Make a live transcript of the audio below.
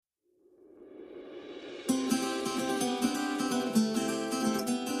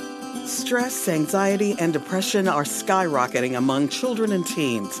Stress, anxiety, and depression are skyrocketing among children and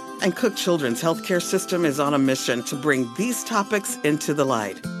teens, and Cook Children's healthcare system is on a mission to bring these topics into the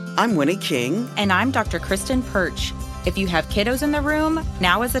light. I'm Winnie King. And I'm Dr. Kristen Perch. If you have kiddos in the room,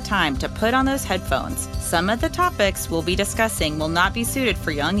 now is the time to put on those headphones. Some of the topics we'll be discussing will not be suited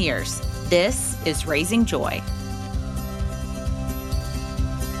for young ears. This is Raising Joy.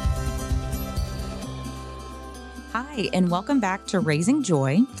 Hi, and welcome back to Raising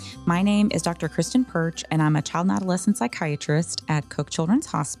Joy. My name is Dr. Kristen Perch, and I'm a child and adolescent psychiatrist at Cook Children's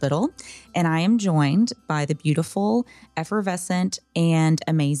Hospital. And I am joined by the beautiful, effervescent, and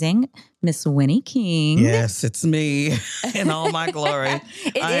amazing Miss Winnie King. Yes, it's me in all my glory.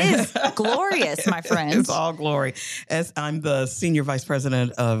 It is glorious, my friend. It's all glory. As I'm the Senior Vice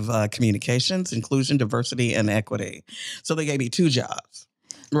President of Communications, Inclusion, Diversity, and Equity. So they gave me two jobs.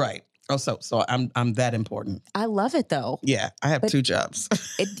 Right. Oh, so I'm that important. I love it, though. Yeah, I have two jobs.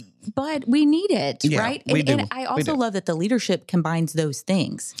 But we need it, yeah, right? We do. And I also love that the leadership combines those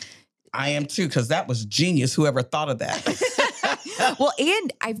things. I am too, because that was genius, whoever thought of that. Well,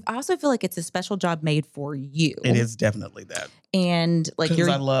 and I also feel like it's a special job made for you. It is definitely that. And like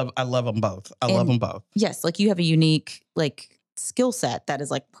I love them both. I love them both. Yes, like you have a unique skill set that is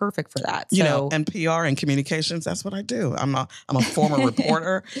like perfect for that. You know, and PR and communications, that's what I do. I'm a former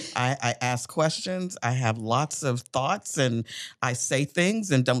reporter. I ask questions. I have lots of thoughts and I say things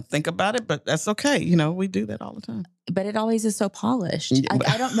and don't think about it, but that's okay. You know, we do that all the time. But it always is so polished.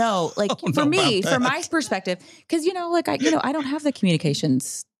 I don't know. Like for me, from my perspective, because, I don't have the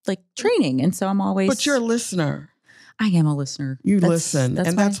communications training. And so I'm always. But you're a listener. I am a listener. Listen.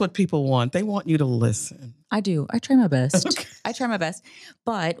 That's what people want. They want you to listen. I do. I try my best. Okay. I try my best.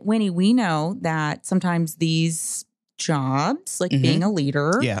 But Winnie, we know that sometimes these jobs, being a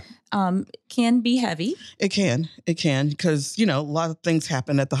leader, can be heavy. It can. Because, a lot of things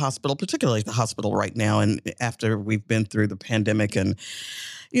happen at the hospital, particularly at the hospital right now. And after we've been through the pandemic and,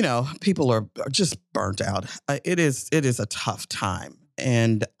 people are just burnt out. It is a tough time.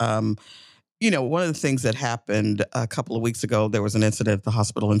 And, one of the things that happened a couple of weeks ago, there was an incident at the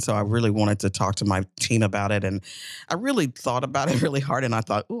hospital. And so I really wanted to talk to my team about it. And I really thought about it really hard. And I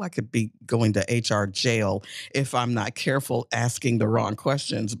thought, I could be going to HR jail if I'm not careful asking the wrong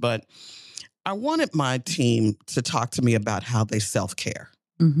questions. But I wanted my team to talk to me about how they self-care.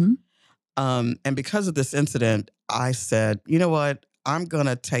 Mm-hmm. And because of this incident, I said, you know what? I'm going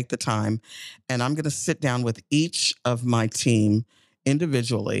to take the time and I'm going to sit down with each of my team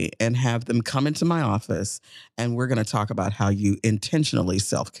individually and have them come into my office, and we're going to talk about how you intentionally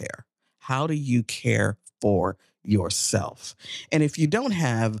self-care. How do you care for yourself? And if you don't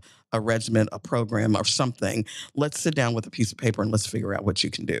have a regimen, a program, or something, let's sit down with a piece of paper and let's figure out what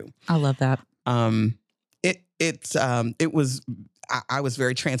you can do. I love that. I was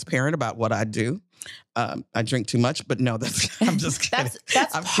very transparent about what I do. I drink too much, but no, I'm just kidding.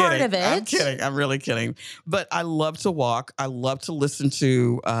 That's I'm part kidding. of it. I'm kidding. I'm really kidding. But I love to walk. I love to listen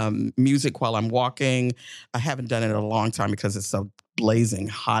to music while I'm walking. I haven't done it in a long time because it's so blazing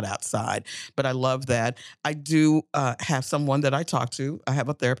hot outside. But I love that. I do have someone that I talk to. I have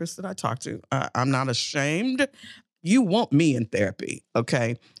a therapist that I talk to. I'm not ashamed. You want me in therapy,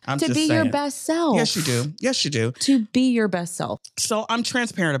 okay? I'm to just be saying. Your best self. Yes, you do. Yes, you do. To be your best self. So I'm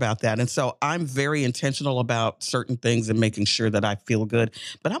transparent about that. And so I'm very intentional about certain things and making sure that I feel good.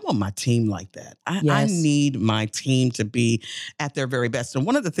 But I want my team like that. I need my team to be at their very best. And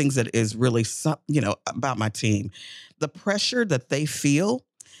one of the things that is really, about my team, the pressure that they feel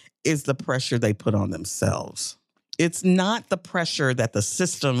is the pressure they put on themselves. It's not the pressure that the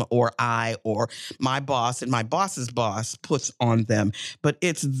system or I or my boss and my boss's boss puts on them, but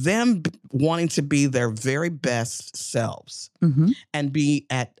it's them wanting to be their very best selves and be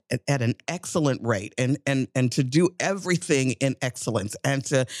at an excellent rate and to do everything in excellence and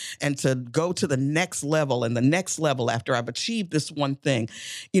to go to the next level and the next level after I've achieved this one thing,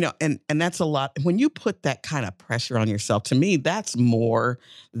 and that's a lot. When you put that kind of pressure on yourself, to me, that's more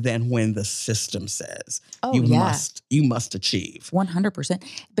than when the system says you must achieve 100%.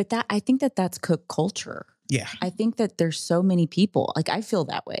 But I think that's Cook culture. Yeah. I think that there's so many people. I feel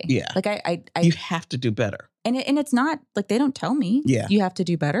that way. Yeah. You have to do better. And it's not they don't tell me you have to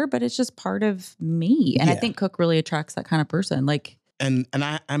do better, but it's just part of me. And I think Cook really attracts that kind of person.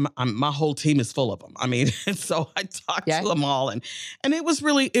 I'm my whole team is full of them. I mean, so I talked to them all, and it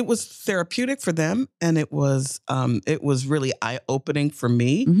was therapeutic for them, and it was really eye opening for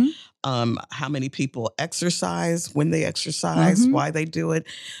me. How many people exercise, when they exercise, why they do it,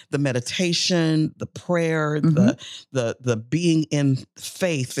 the meditation, the prayer, the being in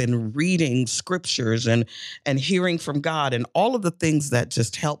faith and reading scriptures and hearing from God, and all of the things that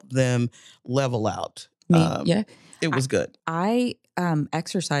just help them level out. It was good.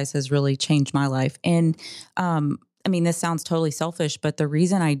 Exercise has really changed my life. And, I mean, this sounds totally selfish, but the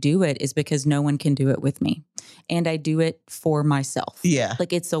reason I do it is because no one can do it with me. And I do it for myself. Yeah.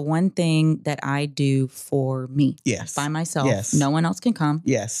 Like, it's the one thing that I do for me. Yes. By myself. Yes. No one else can come.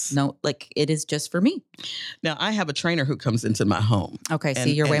 Yes. No, like, it is just for me. Now, I have a trainer who comes into my home. Okay.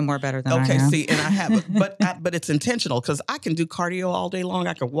 See, you're way more better than I am. Okay. See, and I have, but it's intentional, because I can do cardio all day long.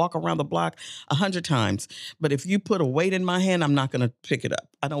 I can walk around the block 100 times. But if you put a weight in my hand, I'm not going to pick it up.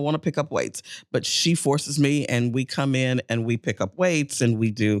 I don't want to pick up weights, but she forces me, and we come in and we pick up weights and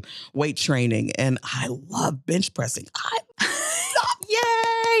we do weight training. And I love bench pressing.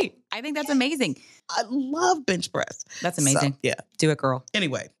 Yay! I think that's amazing. I love bench press. That's amazing. So, yeah. Do it, girl.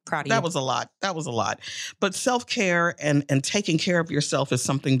 Anyway, proud of you. That was a lot. But self-care and taking care of yourself is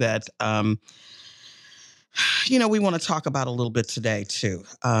something that, we want to talk about a little bit today too.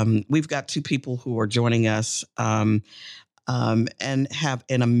 We've got two people who are joining us, and have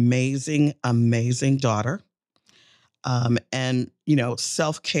an amazing, amazing daughter. And,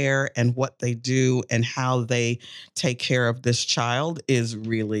 self-care and what they do and how they take care of this child is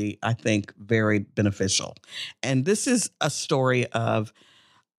really, I think, very beneficial. And this is a story of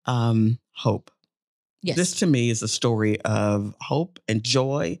hope. Yes. This to me is a story of hope and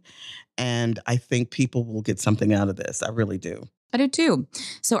joy. And I think people will get something out of this. I really do. I do too.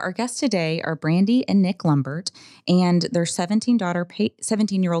 So our guests today are Brandy and Nick Lumbert, and their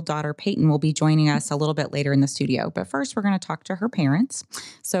 17-year-old daughter, Payton, will be joining us a little bit later in the studio. But first, we're going to talk to her parents.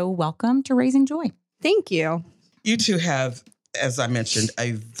 So welcome to Raising Joy. Thank you. You two have, as I mentioned,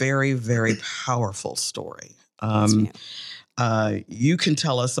 a very, very powerful story. You can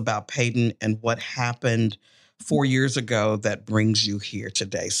tell us about Payton and what happened 4 years ago that brings you here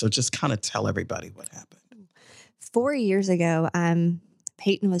today. So just kind of tell everybody what happened. 4 years ago,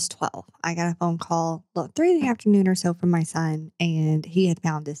 Payton was 12. I got a phone call 3 in the afternoon or so from my son, and he had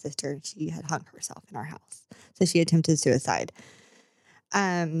found his sister. She had hung herself in our house. So she attempted suicide.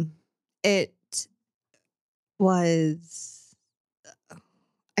 It was, I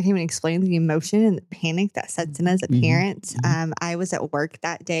can't even explain the emotion and the panic that sets in as a parent. I was at work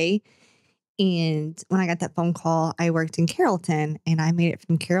that day. And when I got that phone call, I worked in Carrollton, and I made it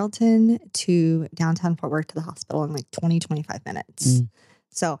from Carrollton to downtown Fort Worth to the hospital in like 25 minutes.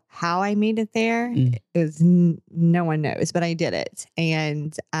 So how I made it there is no one knows, but I did it.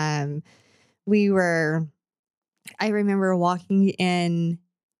 And I remember walking in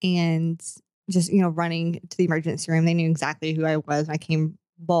and just, running to the emergency room. They knew exactly who I was. I came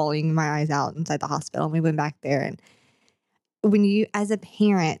bawling my eyes out inside the hospital, and we went back there. And when you, as a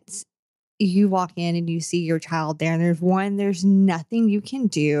parent, you walk in and you see your child there, and there's nothing you can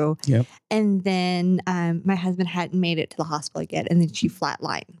do. Yep. And then my husband hadn't made it to the hospital yet, and then she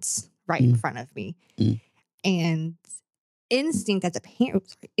flatlines right in front of me. And instinct as a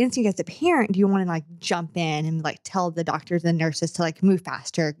parent, you want to like jump in and like tell the doctors and nurses to like move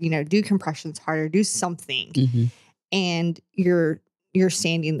faster, do compressions harder, do something. And you're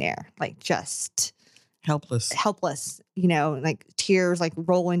standing there like just helpless, like tears like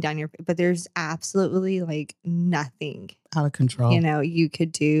rolling down your face, but there's absolutely like nothing out of control, you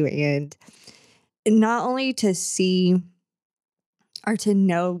could do. And not only to see or to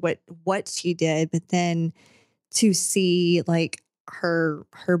know what she did, but then to see like her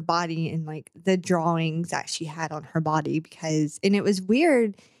body and like the drawings that she had on her body, and it was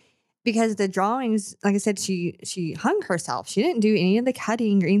weird because the drawings, like I said, she hung herself. She didn't do any of the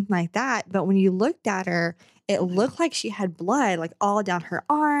cutting or anything like that. But when you looked at her, it looked like she had blood like all down her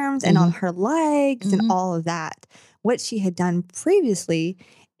arms and on her legs and all of that. What she had done previously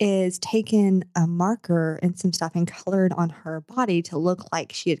is taken a marker and some stuff and colored on her body to look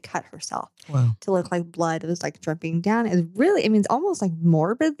like she had cut herself. Wow. To look like blood was like dripping down. It was really, it's almost like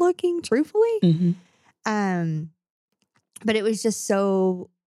morbid looking, truthfully. But it was just so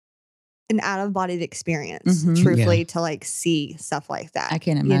an out of body experience, truthfully, to like see stuff like that. I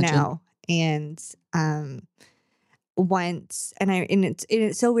can't imagine. And once, and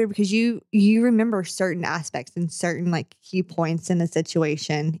it's so weird because you remember certain aspects and certain like key points in a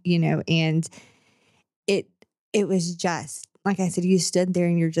situation, and it was just like I said, you stood there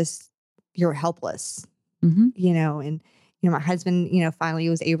and you're helpless, and my husband, finally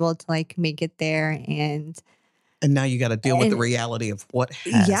was able to like make it there. And now you got to deal with the reality of what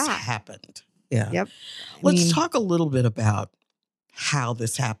has happened. Yeah. Yep. Let's talk a little bit about how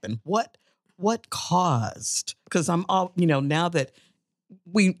this happened. What caused, because I'm all, now that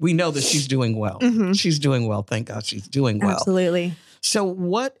we know that she's doing well. Mm-hmm. She's doing well. Thank God she's doing well. Absolutely. So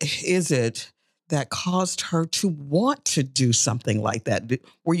what is it that caused her to want to do something like that?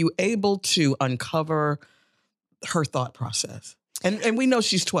 Were you able to uncover her thought process? And we know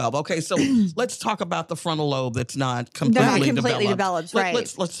she's 12. Okay, so let's talk about the frontal lobe that's not completely developed. Right.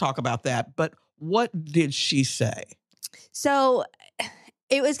 Let's talk about that. But what did she say? So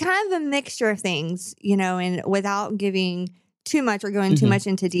it was kind of a mixture of things, and without giving too much or going too much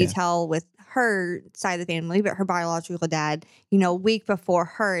into detail with her side of the family, but her biological dad, a week before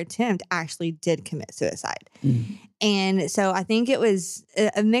her attempt actually did commit suicide. And so I think it was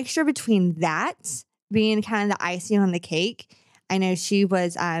a mixture between that being kind of the icing on the cake. I know she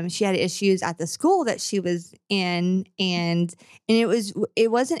was, she had issues at the school that she was in, and it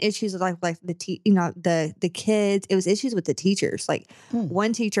wasn't issues with like the the kids. It was issues with the teachers. Like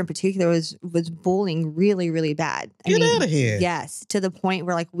one teacher in particular was bullying really, really bad. Get out of here. Yes, to the point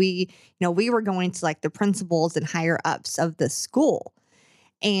where like we were going to like the principals and higher ups of the school,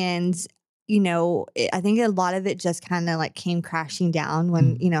 and I think a lot of it just kind of like came crashing down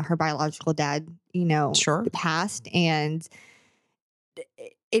when her biological dad passed, and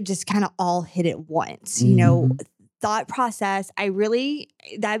it just kind of all hit at once, thought process.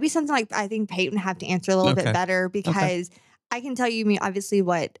 That'd be something like I think Payton have to answer a little bit better, because I can tell you, obviously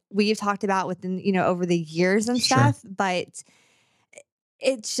what we've talked about within, over the years and stuff, but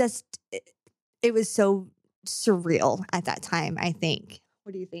it's just, it was so surreal at that time, I think.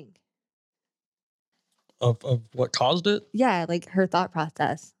 What do you think? Of what caused it? Yeah, like her thought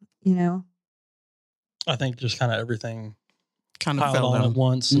process, I think just kind of everything kind of fell on down at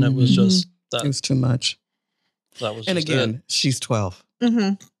once, and it was just that. It was too much. That was, and again, she's 12.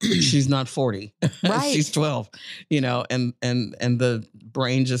 She's not 40. Right. She's 12. And the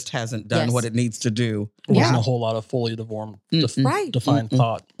brain just hasn't done what it needs to do. There wasn't a whole lot of fully defined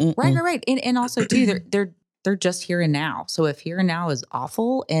thought. Right. And also too, they're just here and now. So if here and now is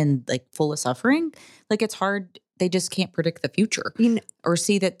awful and like full of suffering, like it's hard. They just can't predict the future or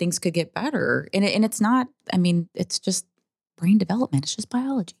see that things could get better. And it's not. I mean, it's just brain development. It's just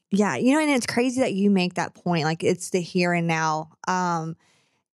biology. Yeah. And it's crazy that you make that point. Like it's the here and now.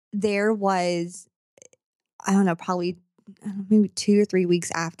 There was, I don't know, probably maybe 2 or 3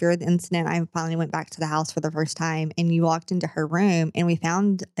 weeks after the incident, I finally went back to the house for the first time, and you walked into her room and we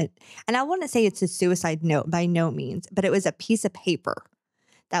found it. And I want to say it's a suicide note by no means, but it was a piece of paper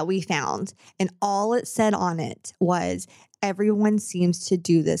that we found. And all it said on it was, everyone seems to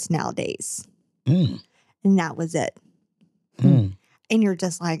do this nowadays. And that was it. And you're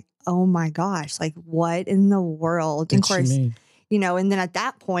just like, oh my gosh, like what in the world? And of course, and then at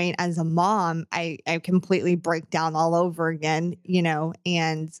that point as a mom, I completely break down all over again,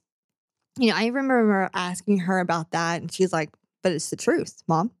 and, I remember asking her about that, and she's like, but it's the truth,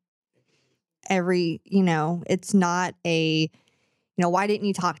 Mom. It's not a, why didn't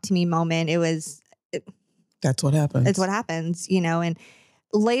you talk to me moment. It was. That's what happens. It's what happens, and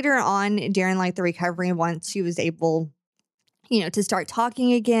later on during like the recovery, once she was able to start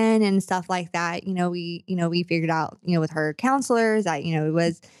talking again and stuff like that, we figured out, with her counselors that, it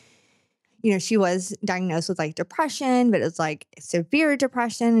was, she was diagnosed with like depression, but it was like severe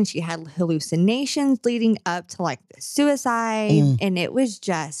depression, and she had hallucinations leading up to like the suicide, and it was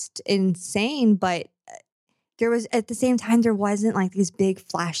just insane. But there was, at the same time, there wasn't like these big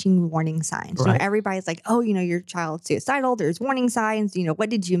flashing warning signs. Right. Everybody's like, oh, your child's suicidal. There's warning signs. What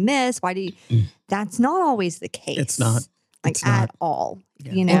did you miss? Why do you? That's not always the case. It's not. At all,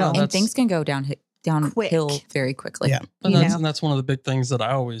 and things can go downhill very quickly. Yeah, and that's one of the big things that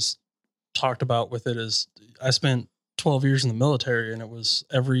I always talked about with it is I spent 12 years in the military, and it was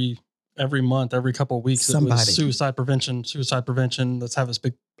every month, every couple of weeks, it was suicide prevention. Let's have this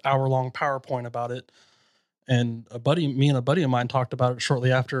big hour-long PowerPoint about it. And me and a buddy of mine talked about it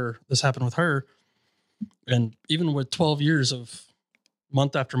shortly after this happened with her. And even with 12 years of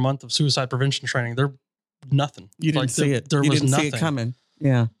month after month of suicide prevention training, nothing. You didn't see it. There was nothing. See it coming.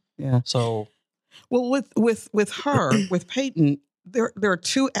 Yeah. So, well, with her, with Payton, there are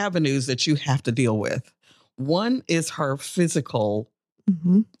 2 avenues that you have to deal with. One is her physical,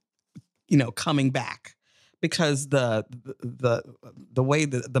 coming back, because the way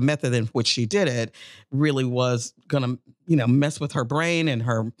the method in which she did it really was gonna mess with her brain and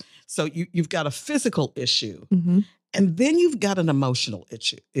her. So you've got a physical issue, And then you've got an emotional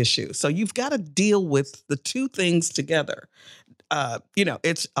issue. So you've got to deal with the two things together.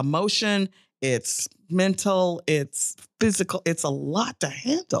 It's emotion, it's mental, it's physical. It's a lot to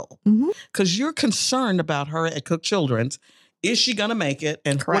handle because you're concerned about her at Cook Children's. Is she going to make it?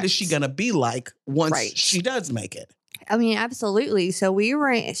 And what is she going to be like once she does make it? I mean, absolutely. So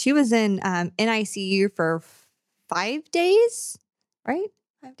she was in NICU for 5 days, right?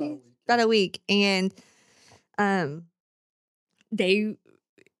 5 days? About a week. And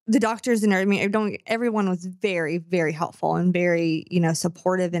the doctors and everyone was very, very helpful and very,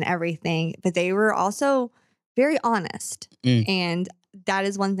 supportive and everything, but they were also very honest. And that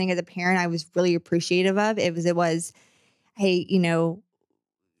is one thing as a parent I was really appreciative of. It was, hey,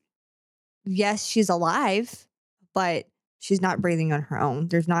 yes, she's alive, but she's not breathing on her own.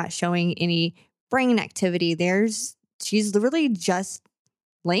 There's not showing any brain activity. She's literally just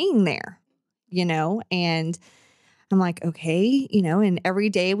laying there, and I'm like, okay, and every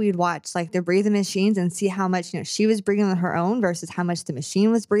day we'd watch like the breathing machines and see how much, she was breathing on her own versus how much the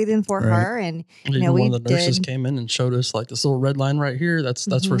machine was breathing for her. And, one of the nurses came in and showed us like this little red line right here. That's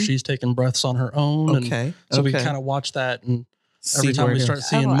where she's taking breaths on her own. Okay. And so we kind of watch that, and every time we start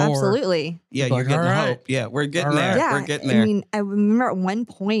seeing more. Absolutely. Yeah, you're getting hope. Yeah, we're getting there. Yeah, we're getting there. I mean, I remember at one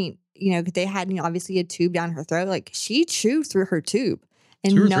point, they had, obviously a tube down her throat. Like she chewed through her tube.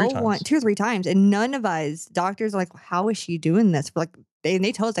 And 2 or 3 times. And none of us doctors are like, how is she doing this? We're like,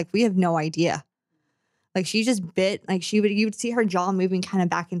 they told us like, we have no idea. Like she just bit, like you would see her jaw moving kind of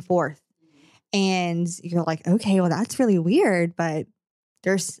back and forth. And you're like, okay, well, that's really weird. But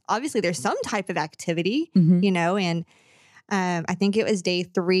there's some type of activity, and I think it was day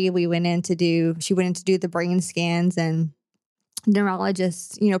 3 she went in to do the brain scans, and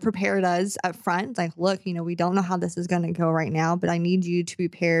neurologists, prepared us up front. Like, look, we don't know how this is going to go right now, but I need you to be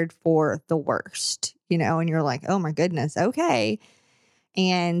prepared for the worst, and you're like, oh my goodness. Okay.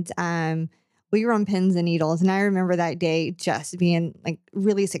 And, we were on pins and needles. And I remember that day just being like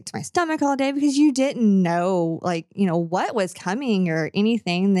really sick to my stomach all day because you didn't know like, what was coming or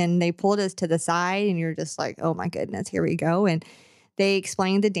anything. Then they pulled us to the side and you're just like, oh my goodness, here we go. And they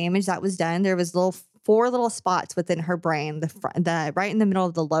explained the damage that was done. There was 4 little spots within her brain, the right in the middle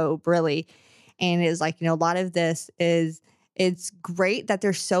of the lobe, really. And it was like, a lot of this it's great that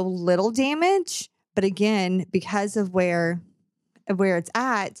there's so little damage, but again, because of where it's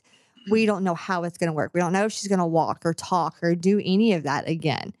at, we don't know how it's going to work. We don't know if she's going to walk or talk or do any of that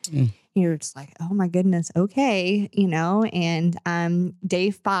again. You're just like, oh my goodness, okay, and day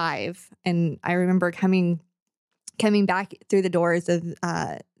 5, and I remember coming back through the doors of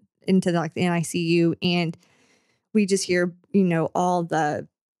into the NICU, and we just hear, all the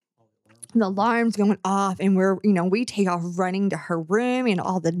alarms going off, and we take off running to her room, and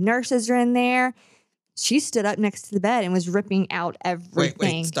all the nurses are in there. She stood up next to the bed and was ripping out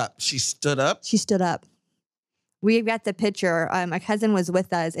everything. Wait, stop. She stood up? She stood up. We've got the picture. My cousin was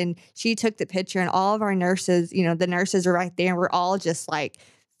with us, and she took the picture, and all of our nurses, the nurses are right there, and we're all just like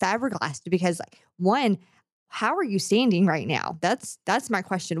flabbergasted because like, one, how are you standing right now? That's my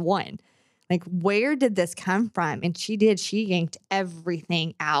question 1. Like, where did this come from? And she yanked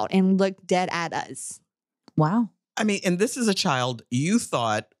everything out and looked dead at us. Wow. I mean, and this is a child you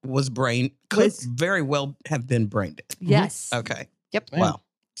thought could very well have been brain dead. Yes. Okay. Yep. Wow.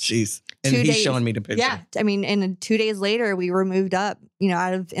 Jeez. And he's showing me the picture. Yeah. I mean, and 2 days later, we were moved up,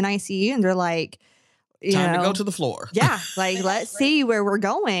 out of NICU, and they're like, time to go to the floor. Yeah. Like, let's see where we're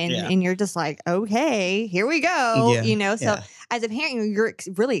going. Yeah. And you're just like, okay, here we go. Yeah. So as a parent, you're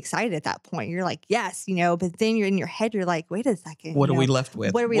really excited at that point. You're like, yes, but then you're in your head, you're like, wait a second. What are we left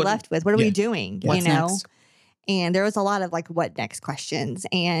with? What are we left with? What are we doing? What's next? And there was a lot of like, what next questions.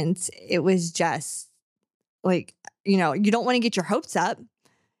 And it was just like, you don't want to get your hopes up,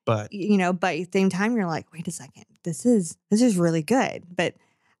 but, but at the same time, you're like, wait a second, this is really good. But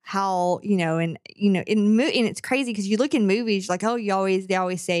how, and it's crazy because you look in movies like, oh, they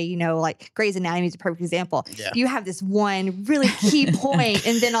always say, like Grey's Anatomy is a perfect example. Yeah. You have this one really key point,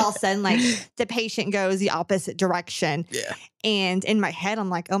 and then all of a sudden, like the patient goes the opposite direction. Yeah. And in my head,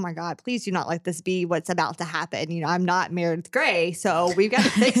 I'm like, oh my God, please do not let this be what's about to happen. I'm not married with Grey, so we've got to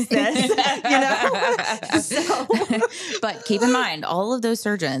fix this, So. But keep in mind, all of those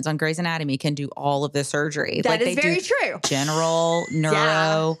surgeons on Grey's Anatomy can do all of the surgery. That is very true. General,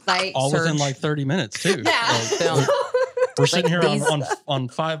 neuro, all within like 30 minutes too. Yeah. We're sitting here on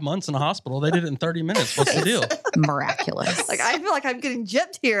 5 months in a hospital. They did it in 30 minutes. What's the deal? Miraculous. Like, I feel like I'm getting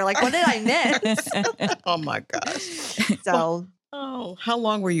gypped here. Like, what did I miss? Oh my gosh. So, how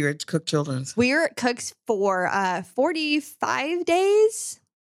long were you at Cook Children's? We were at Cook's for 45 days.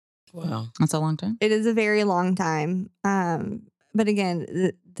 Wow. That's a long time. It is a very long time. But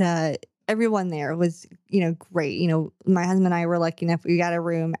again, the everyone there was, great. My husband and I were lucky enough. We got a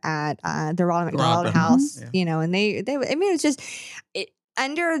room at the Ronald McDonald House, and they, it was just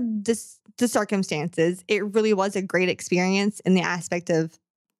under the circumstances, it really was a great experience in the aspect of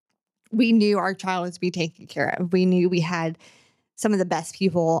we knew our child was to be taken care of. We knew we had some of the best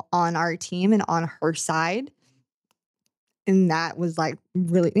people on our team and on her side. And that was like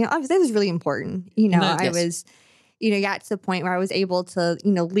really, obviously that was really important. I was, got to the point where I was able to,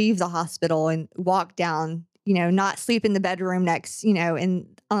 leave the hospital and walk down, not sleep in the bedroom next, on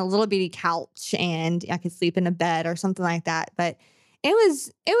a little bitty couch, and I could sleep in a bed or something like that. But it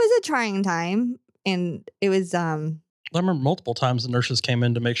was a trying time, and it was, I remember multiple times the nurses came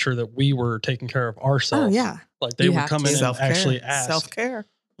in to make sure that we were taking care of ourselves. Oh yeah. Like they would come in and actually ask. Self-care.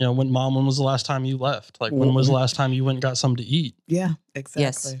 When was the last time you left? Like when was the last time you went and got something to eat? Yeah, exactly.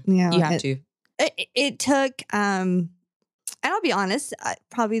 Yes. Yeah, you have to. It took, and I'll be honest,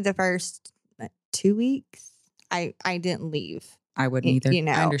 probably the first 2 weeks, I didn't leave. I wouldn't either.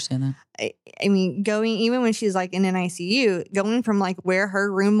 I understand that. I mean, going, even when she's like in an ICU, going from like where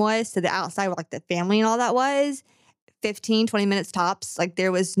her room was to the outside where like the family and all that was 15, 20 minutes tops. Like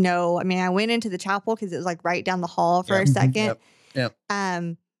there was I went into the chapel because it was like right down the hall for a second. Yep.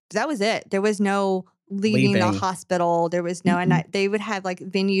 That was it. There was no leaving the hospital. There was no, and they would have like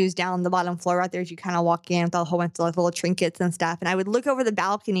venues down the bottom floor right there as you kind of walk in with a whole bunch of like little trinkets and stuff. And I would look over the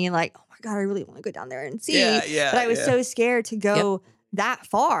balcony and like, oh my God, I really want to go down there and see. But I was so scared to go that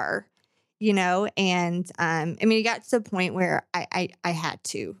far, and it got to the point where I had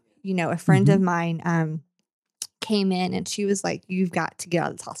to, a friend of mine came in and she was like, you've got to get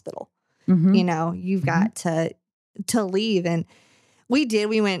out of this hospital. You've got to leave. And we did.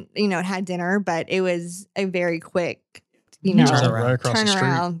 We went, and had dinner, but it was a very quick, right across turn the street.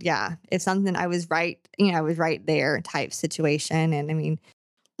 around. Yeah. If something, I was right, I was right there type situation. And I mean,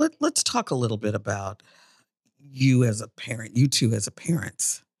 let's talk a little bit about you as a parent, you two as a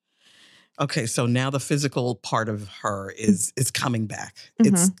parents. Okay. So now the physical part of her is coming back.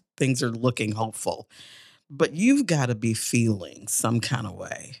 Things are looking hopeful, but you've got to be feeling some kind of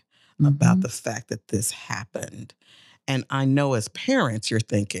way about the fact that this happened. And I know as parents, you're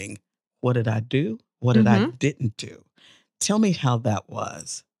thinking, what did I do? What did I didn't do? Tell me how that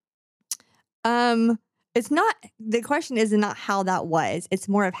was. It's not, the question is not how that was. It's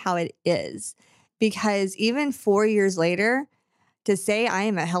more of how it is. Because even 4 years later, to say I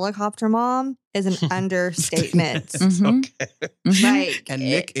am a helicopter mom is an understatement. Like, and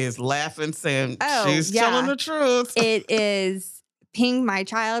Nick is laughing, saying she's telling the truth. It is ping my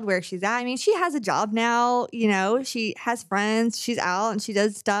child where she's at. I mean, she has a job now, she has friends, she's out and she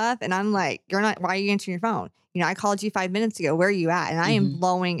does stuff. And I'm like, why are you answering your phone? I called you 5 minutes ago. Where are you at? And I am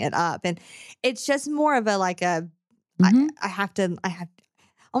blowing it up. And it's just more of I have to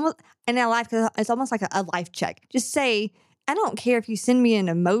almost, and I laugh because it's almost like a life check. Just say, I don't care if you send me an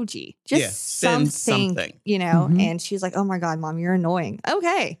emoji, just something. And she's like, oh my God, Mom, you're annoying.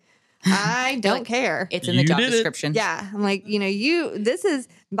 Okay. I don't care. It's in the job description. Yeah. I'm like, this is,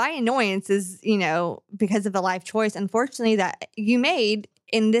 my annoyance is, because of a life choice, unfortunately, that you made.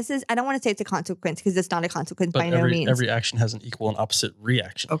 And this is, I don't want to say it's a consequence because it's not a consequence by no means. Every action has an equal and opposite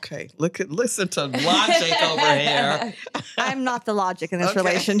reaction. Okay. Listen to logic over here. I'm not the logic in this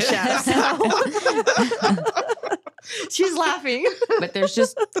relationship. So. She's laughing. But there's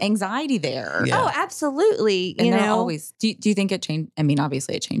just anxiety there. Yeah. Oh, absolutely. And always, do you think it changed? I mean,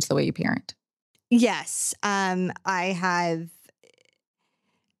 obviously it changed the way you parent. Yes. I have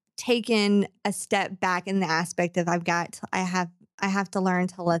taken a step back in the aspect of I have to learn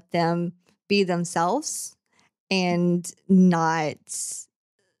to let them be themselves and not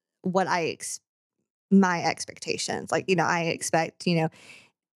what my expectations. Like, I expect,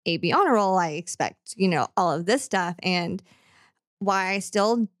 AB honor roll. I expect, all of this stuff. And why I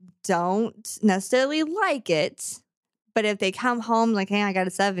still don't necessarily like it. But if they come home like, hey, I got a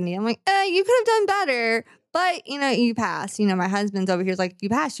 70, I'm like, you could have done better. But, you passed. My husband's over here is like, you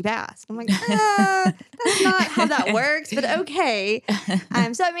passed. I'm like, that's not how that works, but okay.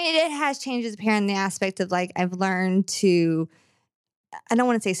 So, I mean, it has changed as a parent in the aspect of like, I've learned to, I don't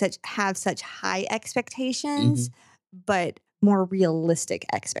want to say have such high expectations, but more realistic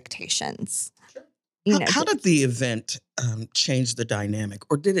expectations. Sure. How did the event change the dynamic,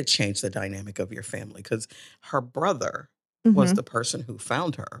 or did it change the dynamic of your family? Because her brother was the person who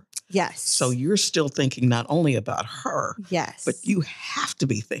found her. Yes. So you're still thinking not only about her, yes, but you have to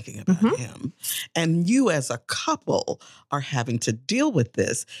be thinking about him. And you as a couple are having to deal with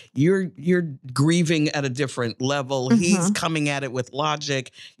this. You're grieving at a different level. He's coming at it with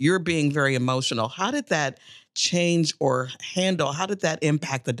logic. You're being very emotional. How did that change or handle? How did that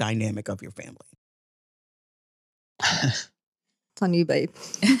impact the dynamic of your family? It's on you, babe.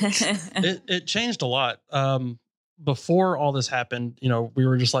 It changed a lot. Before all this happened, we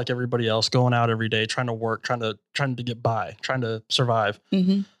were just like everybody else, going out every day, trying to work, trying to get by, trying to survive.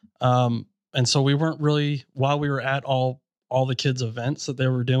 And so we weren't really, while we were at all the kids' events that they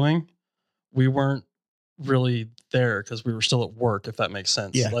were doing, we weren't really there because we were still at work, if that makes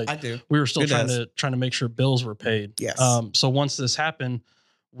sense. Yeah, like I do. We were still trying to make sure bills were paid. Yes. So once this happened,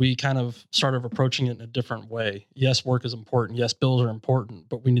 we kind of started approaching it in a different way. Yes, work is important. Yes, bills are important,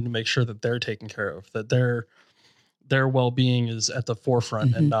 but we need to make sure that they're taken care of, that their well-being is at the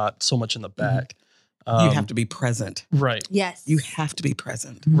forefront and not so much in the back. You have to be present. Right. Yes. You have to be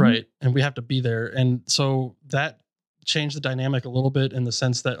present. Right. And we have to be there. And so that changed the dynamic a little bit in the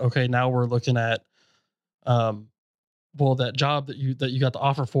sense that, okay, now we're looking at, well, that job that you got the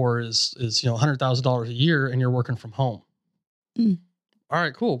offer for is $100,000 a year and you're working from home. All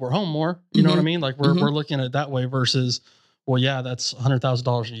right, cool. We're home more. You know what I mean? Like we're looking at it that way versus, well, yeah, that's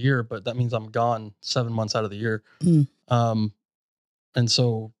 $100,000 a year, but that means I'm gone 7 months out of the year. And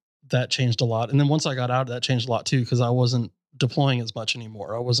so that changed a lot. And then once I got out, that changed a lot too, because I wasn't deploying as much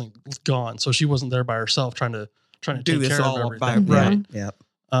anymore. I wasn't gone. So she wasn't there by herself trying to do take this care all of everything. by Right. Yeah.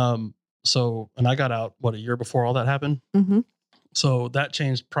 So, and I got out, a year before all that happened. So that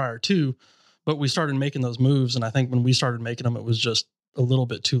changed prior to, but we started making those moves. And I think when we started making them, it was just a little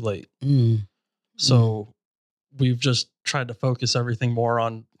bit too late. So we've just tried to focus everything more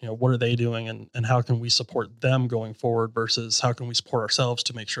on, what are they doing and how can we support them going forward versus how can we support ourselves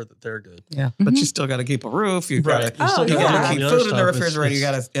to make sure that they're good. Yeah. But you still got to keep a roof. You got to keep food in the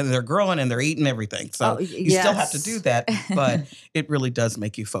refrigerator. And they're growing and they're eating everything. So you still have to do that, but it really does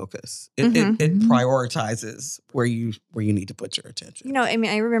make you focus. It prioritizes where you need to put your attention.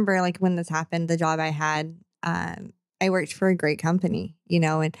 I remember like when this happened, the job I had, I worked for a great company,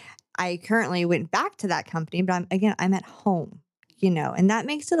 and I currently went back to that company, but I'm at home, and that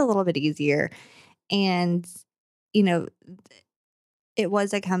makes it a little bit easier. And, it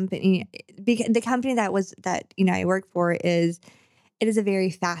was a company, the company that I work for it is a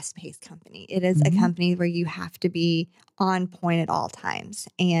very fast paced company. It is a company where you have to be on point at all times.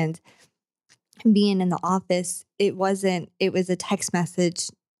 And being in the office, it was a text message,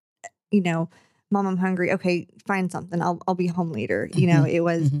 Mom, I'm hungry. Okay, find something. I'll be home later. It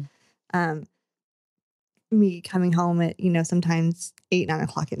was me coming home at, sometimes 8, 9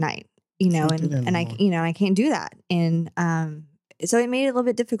 o'clock at night, and I can't do that. And so it made it a little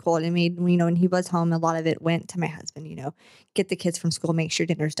bit difficult. It made, when he was home, a lot of it went to my husband, get the kids from school, make sure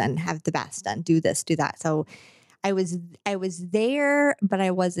dinner's done, have the baths done, do this, do that. So I was there, but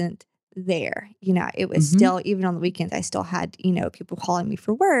I wasn't there. It was still, even on the weekends, I still had, people calling me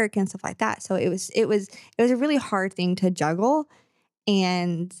for work and stuff like that. So it was a really hard thing to juggle.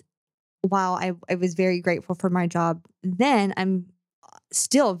 And while I was very grateful for my job then, I'm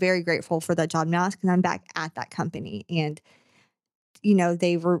still very grateful for that job now because I'm back at that company. And,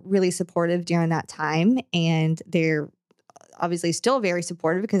 they were really supportive during that time. And they're obviously still very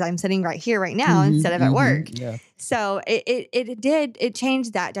supportive because I'm sitting right here right now instead of at work. Yeah. So it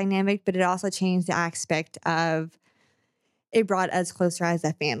changed that dynamic, but it also changed the aspect of it brought us closer as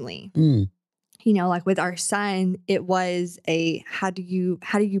a family. Like with our son, it was how do you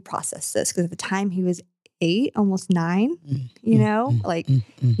process this? Because at the time he was 8, almost 9,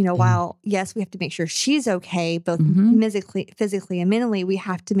 while yes, we have to make sure she's okay, both physically and mentally, we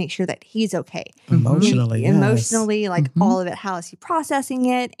have to make sure that he's okay. Emotionally, all of it, how is he processing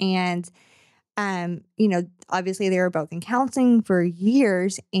it? And, obviously they were both in counseling for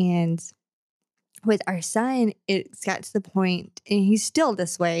years. And with our son, it's got to the point, and he's still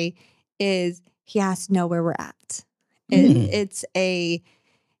this way, is he has to know where we're at. It's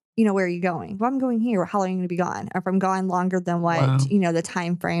where are you going? Well, I'm going here. How long are you going to be gone? Or if I'm gone longer than what, the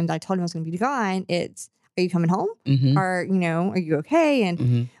time frame that I told him I was going to be gone, it's, are you coming home? Or, are you okay?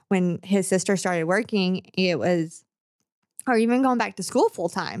 And when his sister started working, it was, are you even going back to school full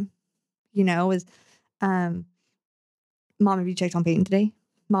time? It was, Mom, have you checked on Payton today?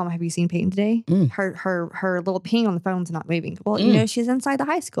 Mom, have you seen Payton today? Her little ping on the phone's not moving. Well, she's inside the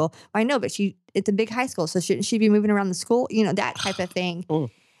high school. I know, but it's a big high school. So shouldn't she be moving around the school? That type of thing.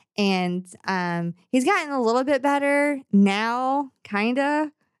 And he's gotten a little bit better now, kind of.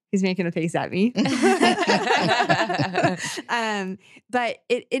 He's making a face at me. But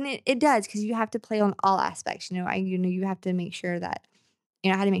it does, because you have to play on all aspects. You have to make sure that, I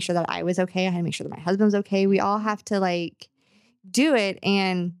had to make sure that I was okay. I had to make sure that my husband was okay. We all have to like do it.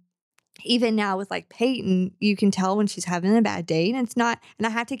 And even now with like Payton, you can tell when she's having a bad day, and it's not, and I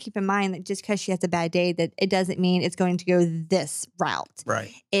have to keep in mind that just because she has a bad day, that it doesn't mean it's going to go this route.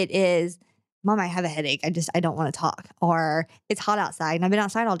 Right. It is, Mom, I have a headache. I don't want to talk. Or it's hot outside and I've been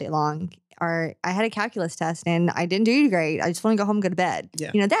outside all day long. Or I had a calculus test and I didn't do great. I just want to go home and go to bed.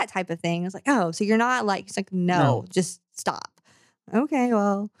 Yeah. That type of thing. It's like, oh, so you're not like, it's like, no, just stop. Okay,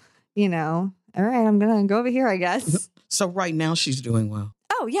 well, all right, I'm going to go over here, I guess. So right now she's doing well.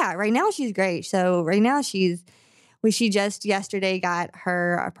 Oh, yeah. Right now she's great. So right now she just yesterday got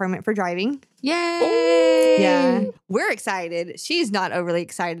her permit for driving. Yay! Yeah. We're excited. She's not overly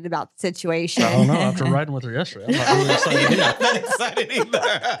excited about the situation. I don't know. After riding with her yesterday, I'm not really excited either. Not excited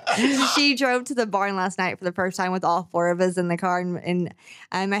either. She drove to the barn last night for the first time with all four of us in the car. And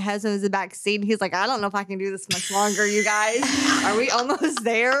my husband was in the back seat. And he's like, I don't know if I can do this much longer, you guys. Are we almost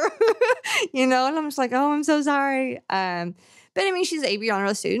there? And I'm just like, oh, I'm so sorry. But I mean, she's an AV honor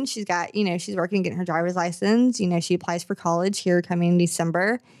roll student. She's got, she's working getting her driver's license. She applies for college here coming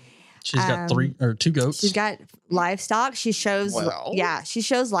December. She's got 2 goats. She's got livestock. She shows, she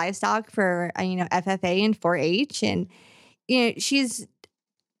shows livestock for, FFA and 4-H. And, she's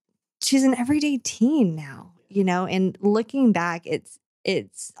an everyday teen now, and looking back,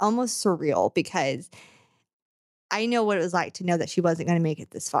 it's almost surreal, because I know what it was like to know that she wasn't going to make it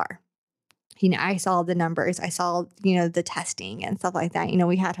this far. I saw the numbers. I saw, the testing and stuff like that.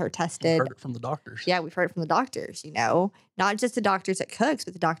 We had her tested. We've heard it from the doctors. Yeah, we've heard it from the doctors, not just the doctors at Cook's,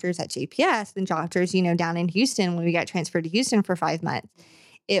 but the doctors at JPS, the doctors, down in Houston when we got transferred to Houston for 5 months.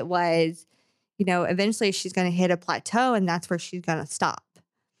 It was, eventually she's going to hit a plateau and that's where she's going to stop.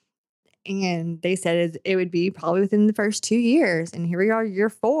 And they said it would be probably within the first 2 years. And here we are, year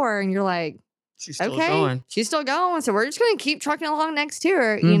 4, and you're like, she's still going. She's still going. So we're just going to keep trucking along next to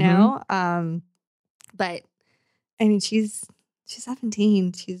her, But I mean, she's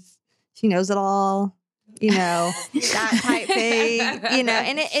 17. She knows it all, that type thing,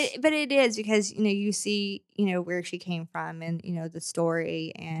 and but it is because, you see, where she came from and, the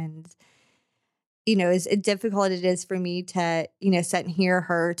story, and, as difficult it is for me to, sit and hear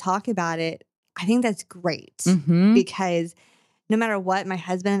her talk about it. I think that's great because no matter what my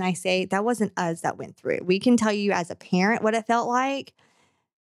husband and I say, that wasn't us that went through it. We can tell you as a parent what it felt like,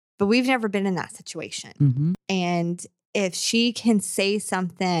 but we've never been in that situation. And if she can say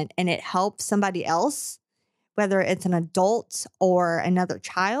something and it helps somebody else, whether it's an adult or another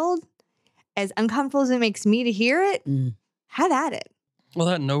child, as uncomfortable as it makes me to hear it, have at it. Well,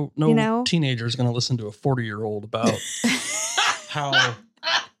 that no teenager is going to listen to a 40-year-old about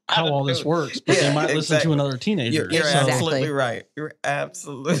how all this works, but they might listen to another teenager. You're absolutely right. You're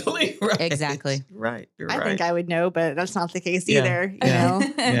absolutely right. Exactly. Right. You're right. I think I would know, but that's not the case either. You know.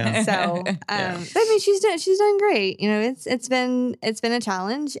 Yeah. So, but I mean, she's done great. It's been a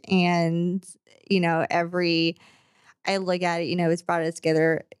challenge, and I look at it, it's brought us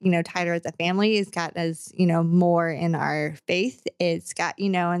together, tighter as a family. It's got us, more in our faith. It's got,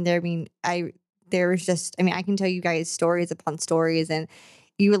 and I can tell you guys stories upon stories, and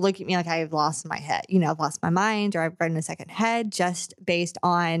you would look at me like I've lost my head, I've lost my mind, or I've gotten a second head just based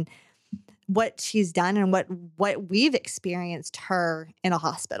on what she's done and what we've experienced her in a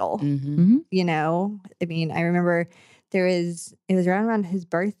hospital. I remember it was around his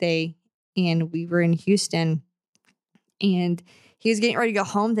birthday, and we were in Houston, and he was getting ready to go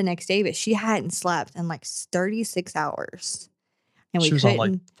home the next day, but she hadn't slept in like 36 hours. And she was on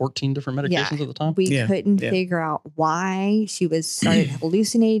like 14 different medications at the time. We couldn't figure out why. She started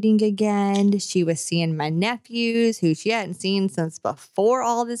hallucinating again. She was seeing my nephews, who she hadn't seen since before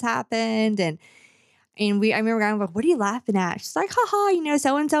all this happened. And I remember going, like, what are you laughing at? She's like, haha,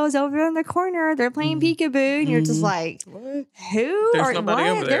 so-and-so is over in the corner. They're playing peekaboo. And you're just like, what? Who? There's or nobody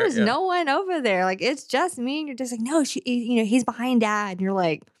what? over there. There's no one over there. Like, it's just me. And you're just like, no, he's behind Dad. And you're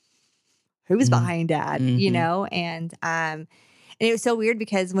like, who's behind Dad? And it was so weird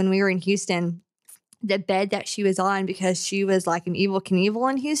because when we were in Houston, the bed that she was on, because she was like an Evel Knievel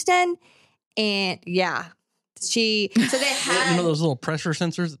in Houston. And so they had, those little pressure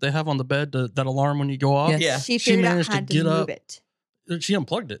sensors that they have on the bed, that alarm when you go off. Yeah. She figured out how to move it. She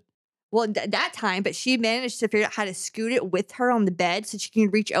unplugged it. Well, that time, but she managed to figure out how to scoot it with her on the bed so she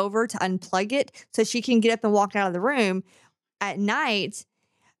can reach over to unplug it so she can get up and walk out of the room at night.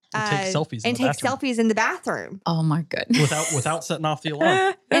 take selfies in the bathroom. Oh my goodness. Without setting off the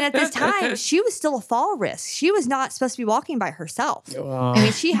alarm. And at this time, she was still a fall risk. She was not supposed to be walking by herself. Wow. I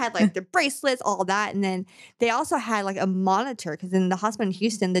mean, she had like the bracelets, all that. And then they also had like a monitor because in the hospital in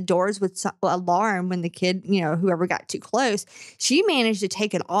Houston, the doors would alarm when the kid, whoever got too close. She managed to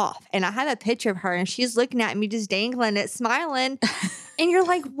take it off. And I have a picture of her and she's looking at me just dangling it, smiling. And you're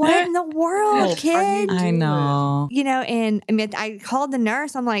like, what in the world, kid? I know. And I mean, I called the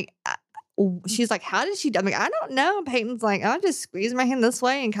nurse. I'm like, she's like, how did she? I'm like, I don't know. Peyton's like, I just squeezed my hand this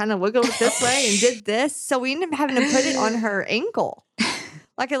way and kind of wiggled it this way and did this. So we ended up having to put it on her ankle.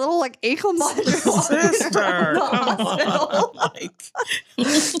 Like a little ankle monitor. Sister,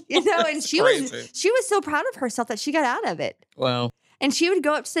 and she was so proud of herself that she got out of it. Wow. And she would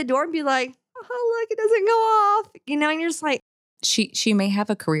go up to the door and be like, oh, look, it doesn't go off. And you're just like, she may have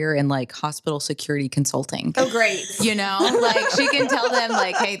a career in hospital security consulting. Oh, great. She can tell them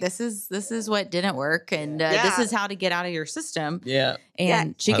hey, this is what didn't work. And this is how to get out of your system. Yeah.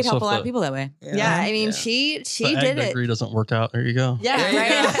 And she could help a lot of people that way. Yeah. I mean, she did it. Degree doesn't work out. There you go. Yeah.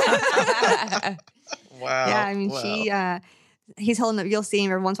 Right. Wow. Yeah. I mean, he's holding up. You'll see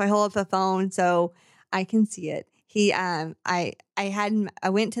him every once in a while. I hold up the phone so I can see it. I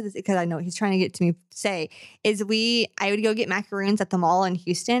went to this because I know what he's trying to get to me to say is I would go get macaroons at the mall in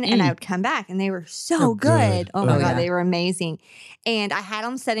Houston and I would come back and they were so good. Oh my God, they were amazing. And I had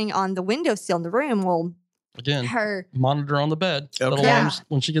them sitting on the windowsill in the room. Well, again, monitor on the bed that alarms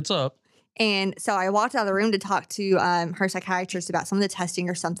when she gets up. And so I walked out of the room to talk to her psychiatrist about some of the testing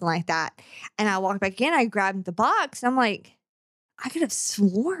or something like that. And I walked back in, I grabbed the box and I'm like, I could have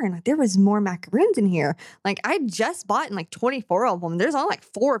sworn there was more macaroons in here. I just bought 24 of them. There's only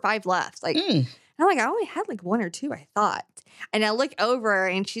 4 or 5 left. And I'm like, I only had 1 or 2, I thought. And I look over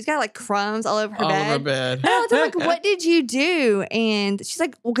and she's got crumbs all over her bed. And I was like, what did you do? And she's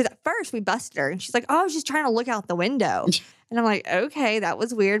like, well, because at first we busted her. And she's like, oh, I was just trying to look out the window. And I'm like, okay, that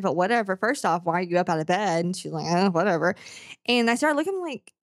was weird, but whatever. First off, why are you up out of bed? And she's like, oh, whatever. And I started looking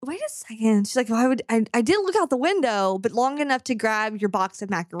wait a second. She's like, I did look out the window, but long enough to grab your box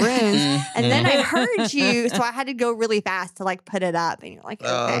of macaroons. And then I heard you. So I had to go really fast to put it up. And you're like,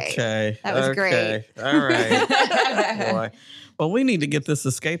 okay. That was great. All right. Boy. Well, we need to get this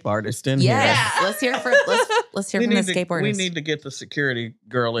escape artist in here. Yeah. Let's hear from the escape artist. We need to get the security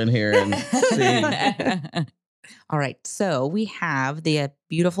girl in here and see. All right. So we have the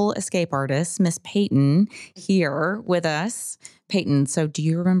beautiful escape artist, Miss Payton, here with us. Payton, so do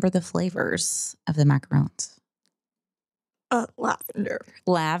you remember the flavors of the macarons? Lavender.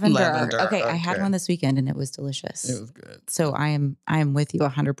 Lavender. Okay, I had one this weekend and it was delicious. It was good. So I am with you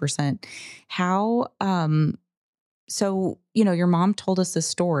 100%. How so your mom told us a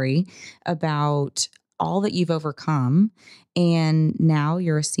story about all that you've overcome and now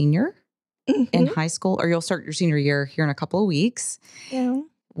you're a senior in high school, or you'll start your senior year here in a couple of weeks. Yeah.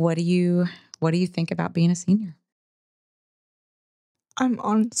 What do you think about being a senior? I'm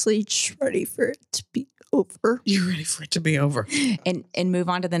honestly just ready for it to be over. You're ready for it to be over. And move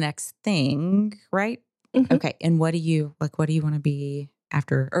on to the next thing, right? Mm-hmm. Okay. And what do you want to be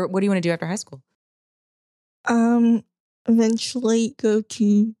after, or what do you want to do after high school? Eventually go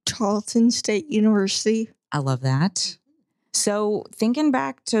to Tarleton State University. I love that. So thinking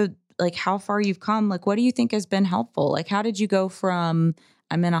back to how far you've come, what do you think has been helpful? How did you go from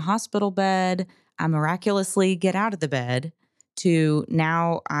I'm in a hospital bed, I miraculously get out of the bed, to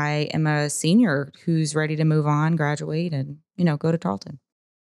now I am a senior who's ready to move on, graduate, and, go to Tarleton?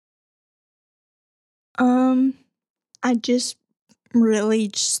 I just really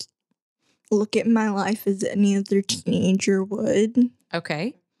just look at my life as any other teenager would.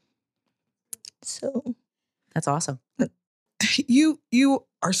 Okay. So. That's awesome. You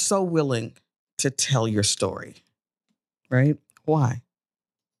are so willing to tell your story, right? Why?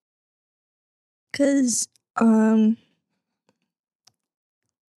 Because,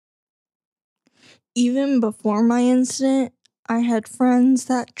 even before my incident, I had friends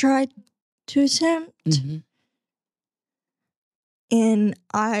that tried to attempt. Mm-hmm. And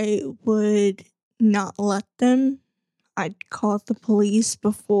I would not let them. I'd call the police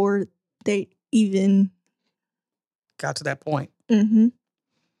before they even got to that point. Mm-hmm.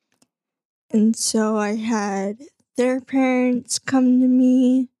 And so I had their parents come to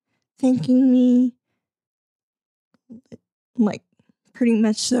me, thanking me, pretty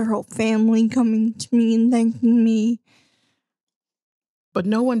much their whole family coming to me and thanking me. But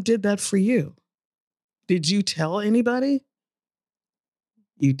no one did that for you. Did you tell anybody?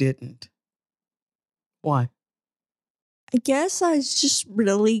 You didn't. Why? I guess I was just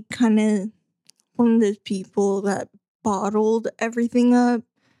really kind of one of those people that bottled everything up.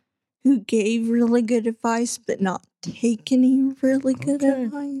 who gave really good advice, but not take any really good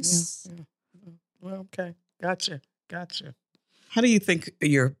advice. Yeah. Well, okay. Gotcha. How do you think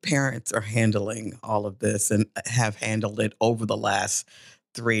your parents are handling all of this and have handled it over the last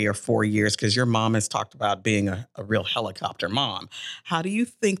 3 or 4 years? Because your mom has talked about being a real helicopter mom. How do you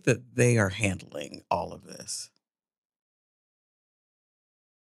think that they are handling all of this?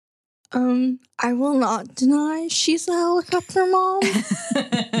 I will not deny she's a helicopter mom.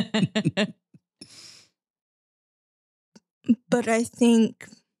 But I think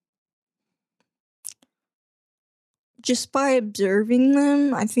just by observing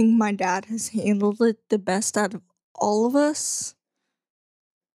them, I think my dad has handled it the best out of all of us.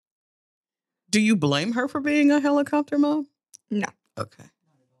 Do you blame her for being a helicopter mom? No. Okay.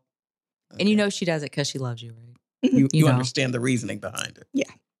 And you know she does it because she loves you, right? You understand the reasoning behind it.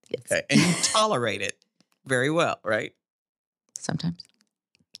 Yeah. Okay. And you tolerate it very well, right? Sometimes.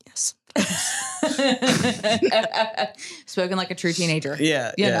 Yes. Spoken like a true teenager.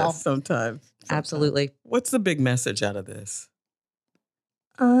 Yeah. You know. Sometimes. Absolutely. What's the big message out of this?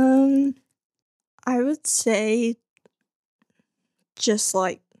 I would say just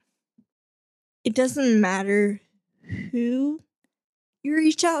like it doesn't matter who you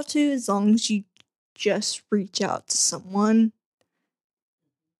reach out to as long as you just reach out to someone.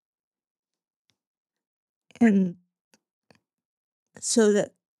 And so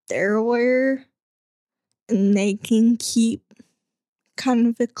that they're aware and they can keep kind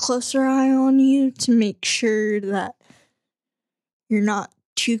of a closer eye on you to make sure that you're not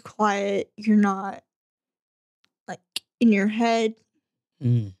too quiet, you're not like in your head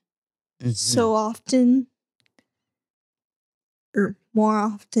so often or more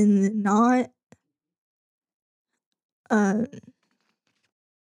often than not.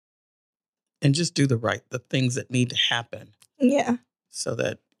 And just do the things that need to happen. Yeah. So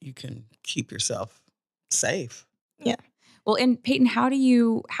that you can keep yourself safe. Yeah. Well, and Payton, how do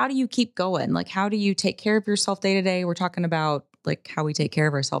you keep going? Like, how do you take care of yourself day to day? We're talking about like how we take care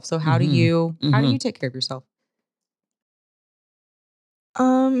of ourselves. So how do you take care of yourself?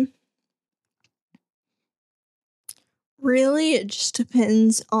 Really, it just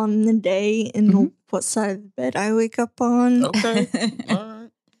depends on the day and what side of the bed I wake up on. Okay. All right.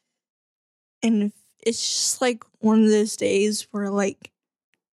 And if it's just like one of those days where like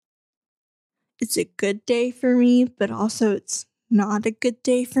it's a good day for me, but also it's not a good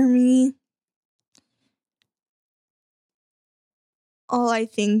day for me. All I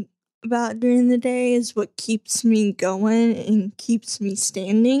think about during the day is what keeps me going and keeps me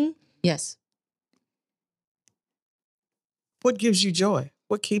standing. Yes. What gives you joy?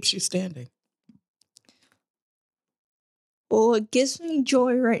 What keeps you standing? Well, what gives me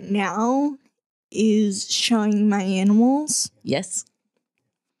joy right now is showing my animals. Yes.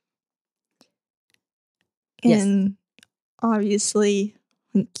 And obviously,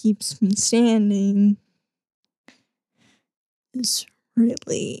 what keeps me standing is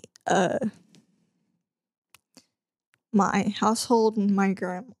really my household and my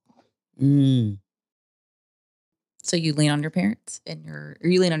grandma. So you lean on your parents or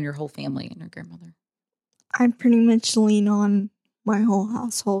you lean on your whole family and your grandmother? I pretty much lean on my whole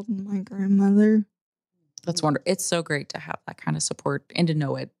household and my grandmother. That's wonderful. It's so great to have that kind of support and to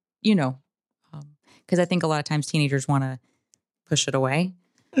know it, because I think a lot of times teenagers want to push it away,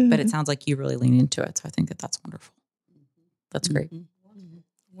 but it sounds like you really lean into it. So I think that's wonderful. That's great.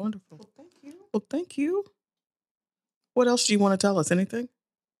 Wonderful. Well, thank you. What else do you want to tell us? Anything?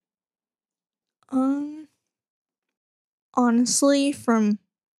 Honestly, from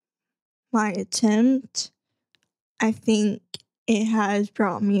my attempt, I think it has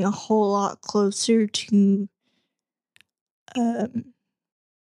brought me a whole lot closer to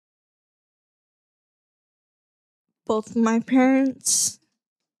both of my parents,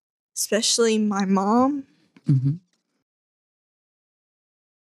 especially my mom. Mm-hmm.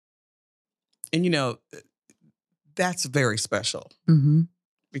 And that's very special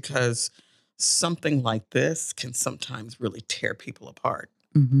because something like this can sometimes really tear people apart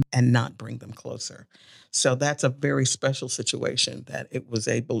and not bring them closer. So that's a very special situation that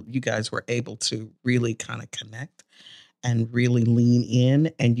you guys were able to really kind of connect and really lean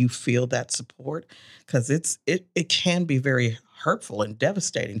in, and you feel that support, because it can be very hurtful and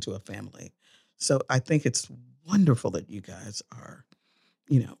devastating to a family. So I think it's wonderful that you guys are,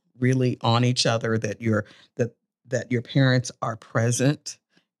 really on each other, that your parents are present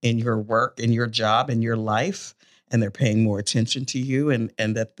in your work, in your job, in your life, and they're paying more attention to you, and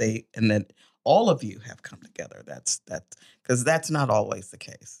that all of you have come together. That's because that's not always the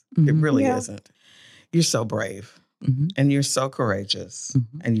case. It really isn't. You're so brave. Mm-hmm. And you're so courageous.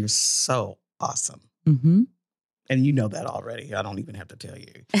 Mm-hmm. And you're so awesome. Mm-hmm. And you know that already. I don't even have to tell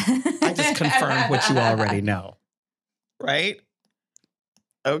you. I just confirmed what you already know. Right?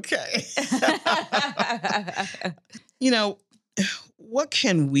 Okay. What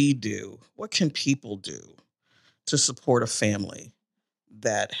can we do? What can people do to support a family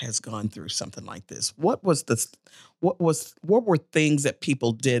that has gone through something like this? What were things that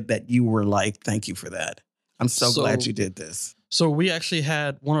people did that you were like, thank you for that? I'm so glad you did this. So we actually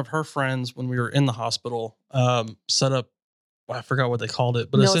had one of her friends when we were in the hospital set up, I forgot what they called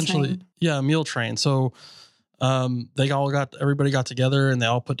it, but meal essentially, train. Yeah, a meal train. So everybody got together and they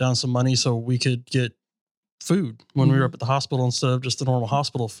all put down some money so we could get food when we were up at the hospital instead of just the normal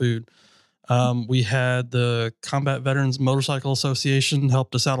hospital food. We had the Combat Veterans Motorcycle Association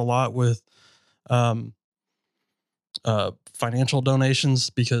helped us out a lot with financial donations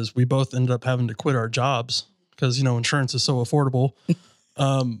because we both ended up having to quit our jobs because, insurance is so affordable.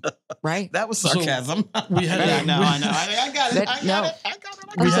 Right. That was sarcasm. So we had I know. I got it. I got it.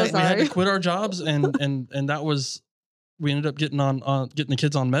 We had to quit our jobs and that was, we ended up getting the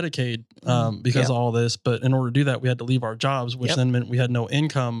kids on Medicaid because of all this. But in order to do that, we had to leave our jobs, which then meant we had no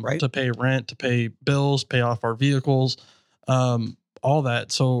income to pay rent, to pay bills, pay off our vehicles, all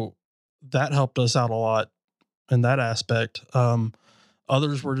that. So that helped us out a lot in that aspect.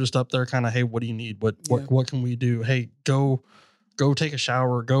 Others were just up there kind of, hey, what do you need? What can we do? Hey, go take a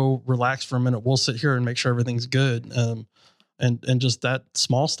shower, go relax for a minute. We'll sit here and make sure everything's good. And just that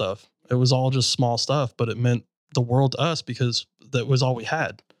small stuff. It was all just small stuff, but it meant the world to us because that was all we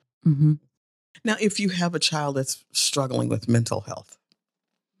had. Mm-hmm. Now, if you have a child that's struggling with mental health,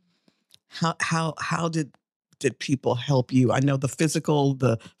 how did people help you? I know the physical,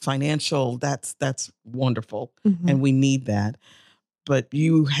 the financial, that's wonderful. Mm-hmm. And we need that. But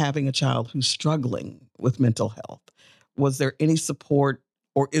you having a child who's struggling with mental health, was there any support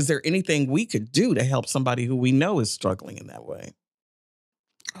or is there anything we could do to help somebody who we know is struggling in that way?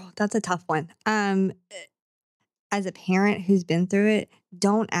 Oh, that's a tough one. As a parent who's been through it,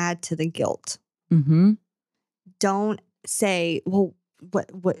 don't add to the guilt. Mm-hmm. Don't say, well,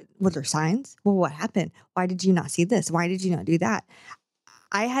 what are signs? Well, what happened? Why did you not see this? Why did you not do that?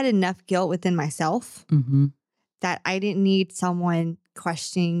 I had enough guilt within myself that I didn't need someone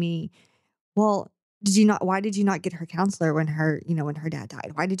questioning me. Well, why did you not get her counselor when her dad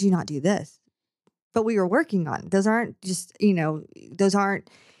died? Why did you not do this? But we were working on it. Those aren't just, those aren't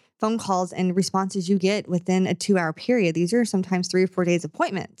phone calls and responses you get within a 2-hour period. These are sometimes 3 or 4 days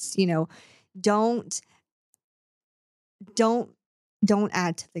appointments. Don't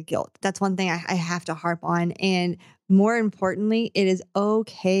add to the guilt. That's one thing I have to harp on. And more importantly, it is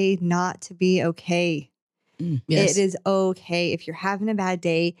okay not to be okay. Yes. It is okay. If you're having a bad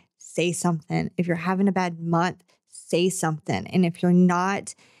day, say something. If you're having a bad month, say something. And if you're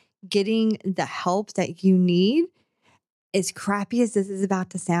not getting the help that you need, as crappy as this is about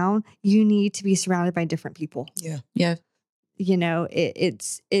to sound, you need to be surrounded by different people. Yeah. Yeah.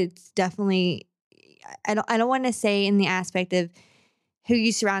 It's definitely, I don't want to say in the aspect of who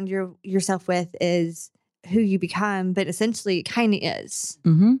you surround yourself with is who you become, but essentially it kind of is.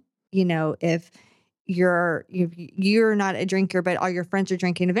 Mm-hmm. If you're not a drinker, but all your friends are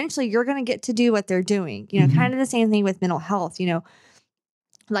drinking, eventually you're going to get to do what they're doing. Kind of the same thing with mental health.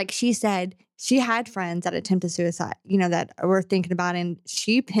 Like she said, she had friends that attempted suicide, that were thinking about it, and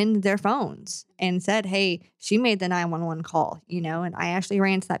she pinned their phones and said, hey, she made the 911 call, and I actually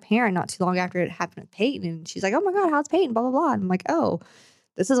ran to that parent not too long after it happened with Payton. And she's like, oh my God, how's Payton? Blah, blah, blah. And I'm like, oh,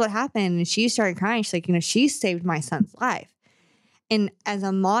 this is what happened. And she started crying. She's like, she saved my son's life. And as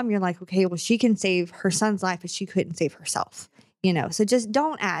a mom, you're like, okay, well, she can save her son's life, but she couldn't save herself, so just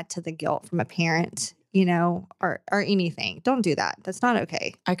don't add to the guilt from a parent, or anything. Don't do that. That's not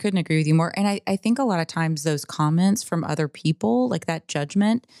okay. I couldn't agree with you more. And I think a lot of times those comments from other people, like that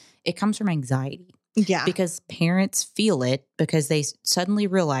judgment, it comes from anxiety. Yeah. Because parents feel it because they suddenly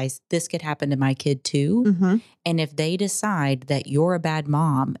realize this could happen to my kid too. Mm-hmm. And if they decide that you're a bad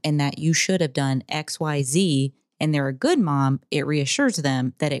mom and that you should have done X, Y, Z, and they're a good mom, it reassures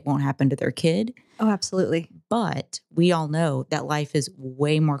them that it won't happen to their kid. Oh, absolutely. But we all know that life is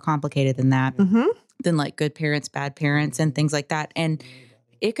way more complicated than that, than like good parents, bad parents, and things like that. And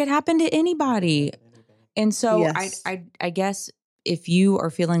it could happen to anybody. And so Yes. I guess if you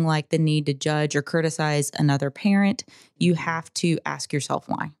are feeling like the need to judge or criticize another parent, you have to ask yourself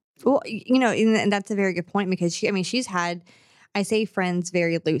why. Well, and that's a very good point because she's had, I say friends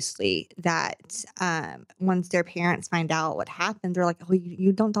very loosely, that once their parents find out what happened, they're like, oh,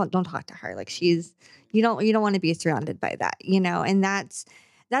 you don't talk to her. Like you don't want to be surrounded by that, and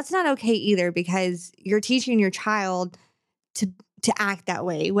that's not okay either, because you're teaching your child to act that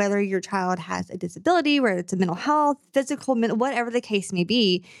way, whether your child has a disability, whether it's a mental health, physical, whatever the case may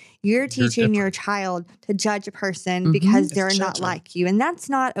be. You're teaching your child to judge a person because they're not like you, and that's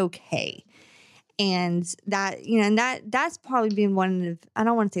not okay. And that, and that's probably been I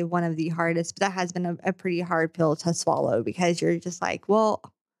don't want to say one of the hardest, but that has been a pretty hard pill to swallow, because you're just like, well,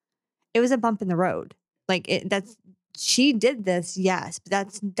 it was a bump in the road. Like she did this, yes,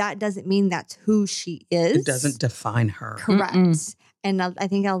 but that doesn't mean that's who she is. It doesn't define her. Correct. And I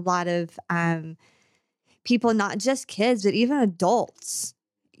think a lot of people, not just kids, but even adults,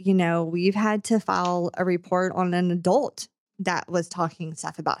 we've had to file a report on an adult that was talking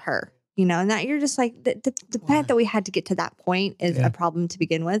stuff about her, and that you're just like, the fact that we had to get to that point is a problem to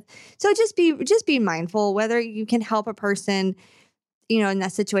begin with. So just be mindful whether you can help a person, in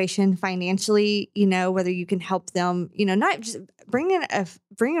that situation financially, whether you can help them, not just bring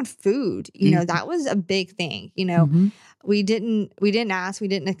in food, that was a big thing. We didn't ask, we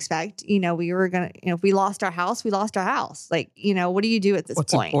didn't expect, we were going to, if we lost our house, we lost our house. Like, what do you do at this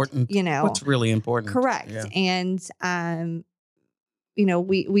What's point? Important? What's really important. Correct. Yeah. And,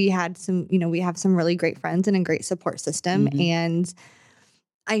 we had some, we have some really great friends and a great support system. And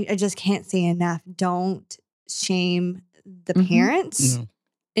I just can't say enough. Don't shame the parents,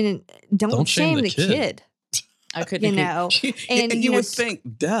 and don't shame the kid. I couldn't, and you would think,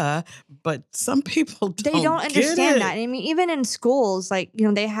 duh, but some people don't understand that. I mean, even in schools, like,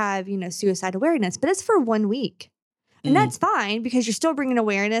 they have, suicide awareness, but it's for 1 week. And that's fine, because you're still bringing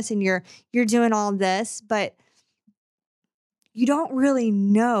awareness and you're doing all this, but you don't really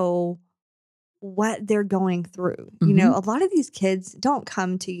know what they're going through. A lot of these kids don't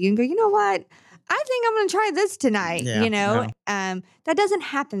come to you and go, you know what? I think I'm going to try this tonight. That doesn't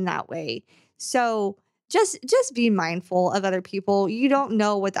happen that way. So just be mindful of other people. You don't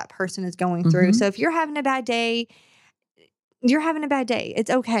know what that person is going through. So if you're having a bad day, you're having a bad day.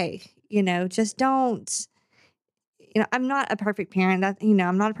 It's okay. Just don't, I'm not a perfect parent.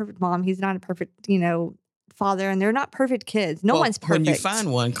 I'm not a perfect mom. He's not a perfect, father, and they're not perfect kids. No one's perfect. When you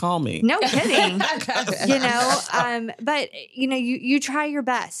find one, call me. No kidding. But you try your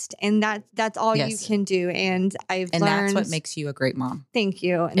best, and that's all you can do. And learned, that's what makes you a great mom. Thank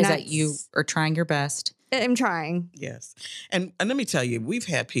you. And is that you are trying your best. I'm trying. Yes. And let me tell you, we've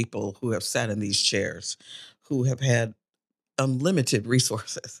had people who have sat in these chairs who have had unlimited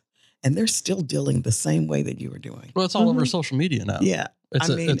resources, and they're still dealing the same way that you were doing. Well, it's all over social media now. Yeah.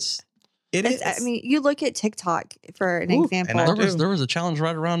 It is. I mean, you look at TikTok for an example. There was a challenge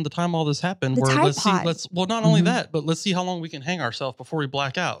right around the time all this happened where not only that, but let's see how long we can hang ourselves before we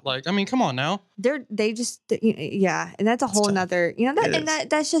black out. Like, I mean, come on now. And that's a whole nother,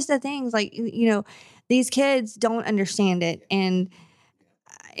 that's just the things, like, these kids don't understand it. And,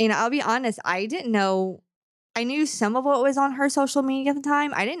 I'll be honest, I didn't know, I knew some of what was on her social media at the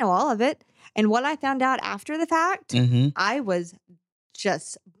time. I didn't know all of it. And what I found out after the fact, I was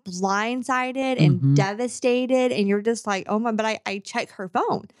just blindsided and devastated, and you're just like, oh my, but I check her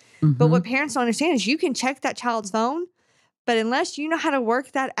phone. But what parents don't understand is you can check that child's phone, but unless you know how to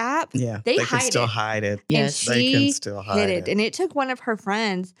work that app, they can still hide it. Yes, they can still hide it. And it took one of her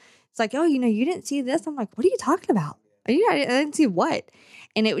friends. It's like, oh, you didn't see this. I'm like, what are you talking about? I didn't see what.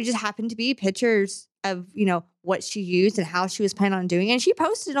 And it would just happen to be pictures of, what she used and how she was planning on doing it. And she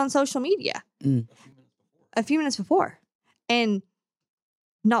posted it on social media a few minutes before. And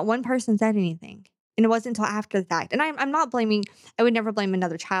not one person said anything. And it wasn't until after the fact. And I'm not blaming, I would never blame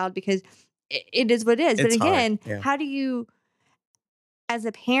another child, because it is what it is. But again, how do you, as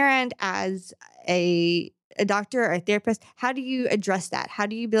a parent, as a doctor or a therapist, how do you address that? How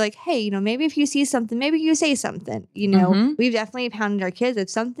do you be like, hey, maybe if you see something, maybe you say something. We've definitely pounded our kids. If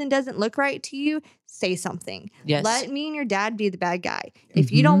something doesn't look right to you, say something. Yes. Let me and your dad be the bad guy.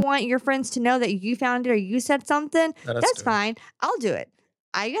 If you don't want your friends to know that you found it or you said something, that's fine. I'll do it.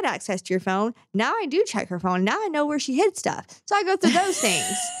 I got access to your phone. Now I do check her phone. Now I know where she hid stuff. So I go through those things.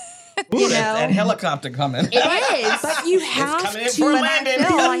 Ooh, that helicopter coming. It is. But you have to. I feel like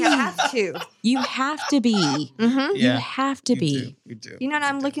I have to. You have to be. You have to be. You do. And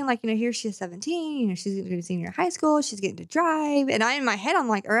I'm looking like, here she's 17. She's going to be senior in high school. She's getting to drive. And in my head, I'm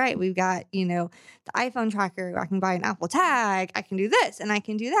like, all right, we've got, the iPhone tracker. I can buy an Apple tag. I can do this and I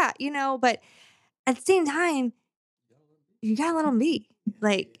can do that, But at the same time, you got to let them be.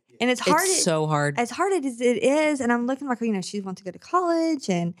 Like, and it's hard. It's so hard. As hard as it is. And I'm looking like, she wants to go to college.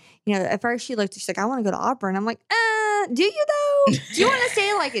 And, at first she's like, I want to go to Auburn. I'm like, do you though? Do you want to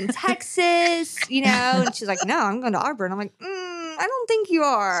stay like in Texas? And she's like, no, I'm going to Auburn. I'm like, I don't think you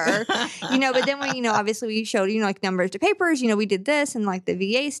are. But then when, obviously we showed, like numbers to papers, we did this and like the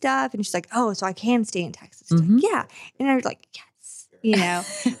VA stuff. And she's like, oh, so I can stay in Texas. Mm-hmm. Like, yeah. And I was like,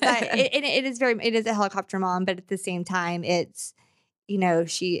 yes, but it is a helicopter mom. But at the same time, it's,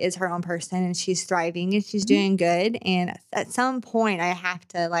 she is her own person and she's thriving and she's doing good. And at some point I have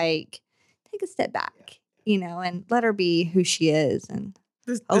to like take a step back, and let her be who she is. And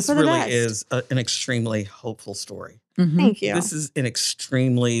this really is an extremely hopeful story. Mm-hmm. Thank you. This is an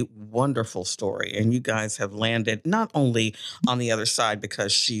extremely wonderful story. And you guys have landed not only on the other side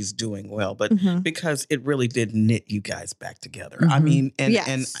because she's doing well, but because it really did knit you guys back together. I mean,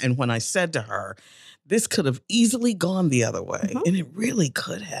 and when I said to her, this could have easily gone the other way, and it really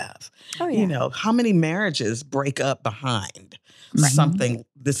could have. Oh, yeah. How many marriages break up behind something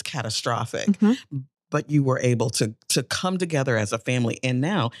this catastrophic? But you were able to come together as a family. And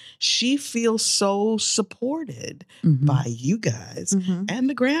now she feels so supported by you guys and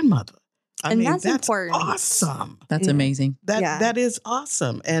the grandmother. I mean, that's important. Awesome. That's amazing. That is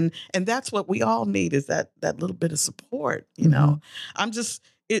awesome. And that's what we all need, is that little bit of support. I'm just,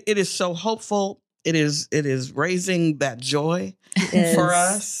 it is so hopeful. It is raising that joy for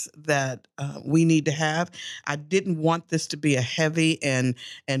us that we need to have. I didn't want this to be a heavy and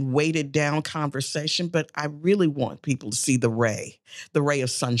weighted down conversation, but I really want people to see the ray of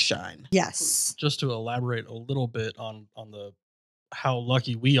sunshine. Yes. Just to elaborate a little bit on the how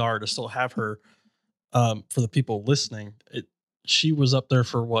lucky we are to still have her. For the people listening, she was up there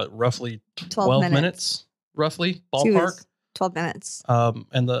for what, roughly 12 minutes, roughly ballpark. 12 minutes.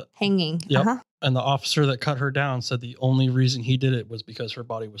 And the hanging. Yep. And the officer that cut her down said the only reason he did it was because her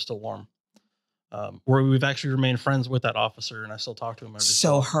body was still warm. Where we've actually remained friends with that officer, and I still talk to him every day.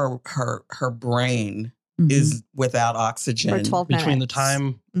 So her brain is without oxygen for 12 minutes. Between the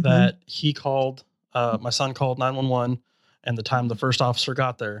time that he called, my son called 911, and the time the first officer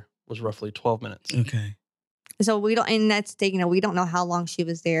got there was roughly 12 minutes. Okay. So we don't know how long she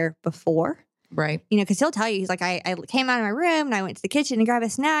was there before. Right. Because he'll tell you, he's like, I came out of my room and I went to the kitchen to grab a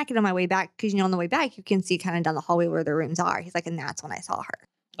snack. And on my way back, because, on the way back, you can see kind of down the hallway where the rooms are. He's like, and that's when I saw her.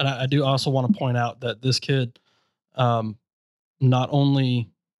 And I do also want to point out that this kid not only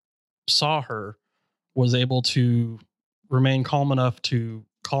saw her, was able to remain calm enough to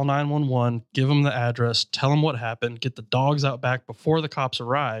call 911, give them the address, tell them what happened, get the dogs out back before the cops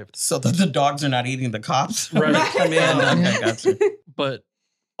arrived. So that the dogs are not eating the cops? Right. Come in. Okay, gotcha. But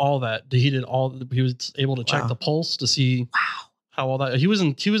all that, he was able to check the pulse to see how all that, he was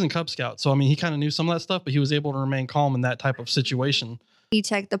in Cub Scout. So, I mean, he kind of knew some of that stuff, but he was able to remain calm in that type of situation. He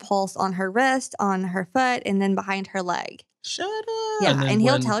checked the pulse on her wrist, on her foot, and then behind her leg. Shut up. Yeah, and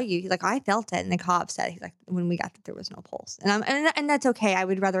he'll tell you, he's like, I felt it. And the cop said, he's like, when we got that, there was no pulse. And that's okay. I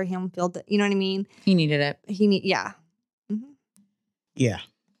would rather him feel that, you know what I mean? He needed it. Yeah. Yeah.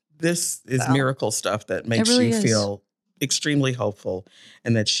 This is miracle stuff that makes you feel extremely hopeful,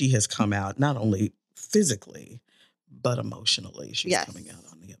 and that she has come out not only physically, but emotionally. She's coming out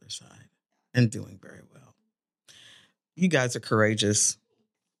on the other side and doing very well. You guys are courageous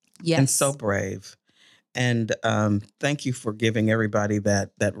and so brave. And thank you for giving everybody that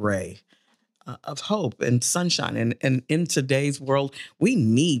ray of hope and sunshine. And in today's world, we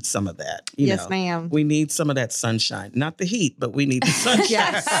need some of that. Yes, ma'am. We need some of that sunshine. Not the heat, but we need the sunshine.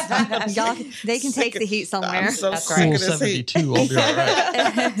 Yes. Y'all, they can take the heat somewhere. I'm so That's sick right. of this 72, heat. I'll be all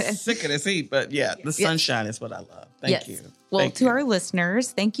right. Sick of this heat, but the sunshine is what I love. Thank you. Well, to our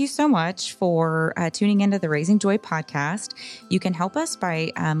listeners, thank you so much for tuning into the Raising Joy podcast. You can help us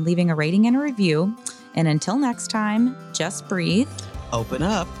by leaving a rating and a review. And until next time, just breathe. Open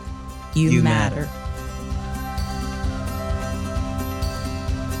up. You matter.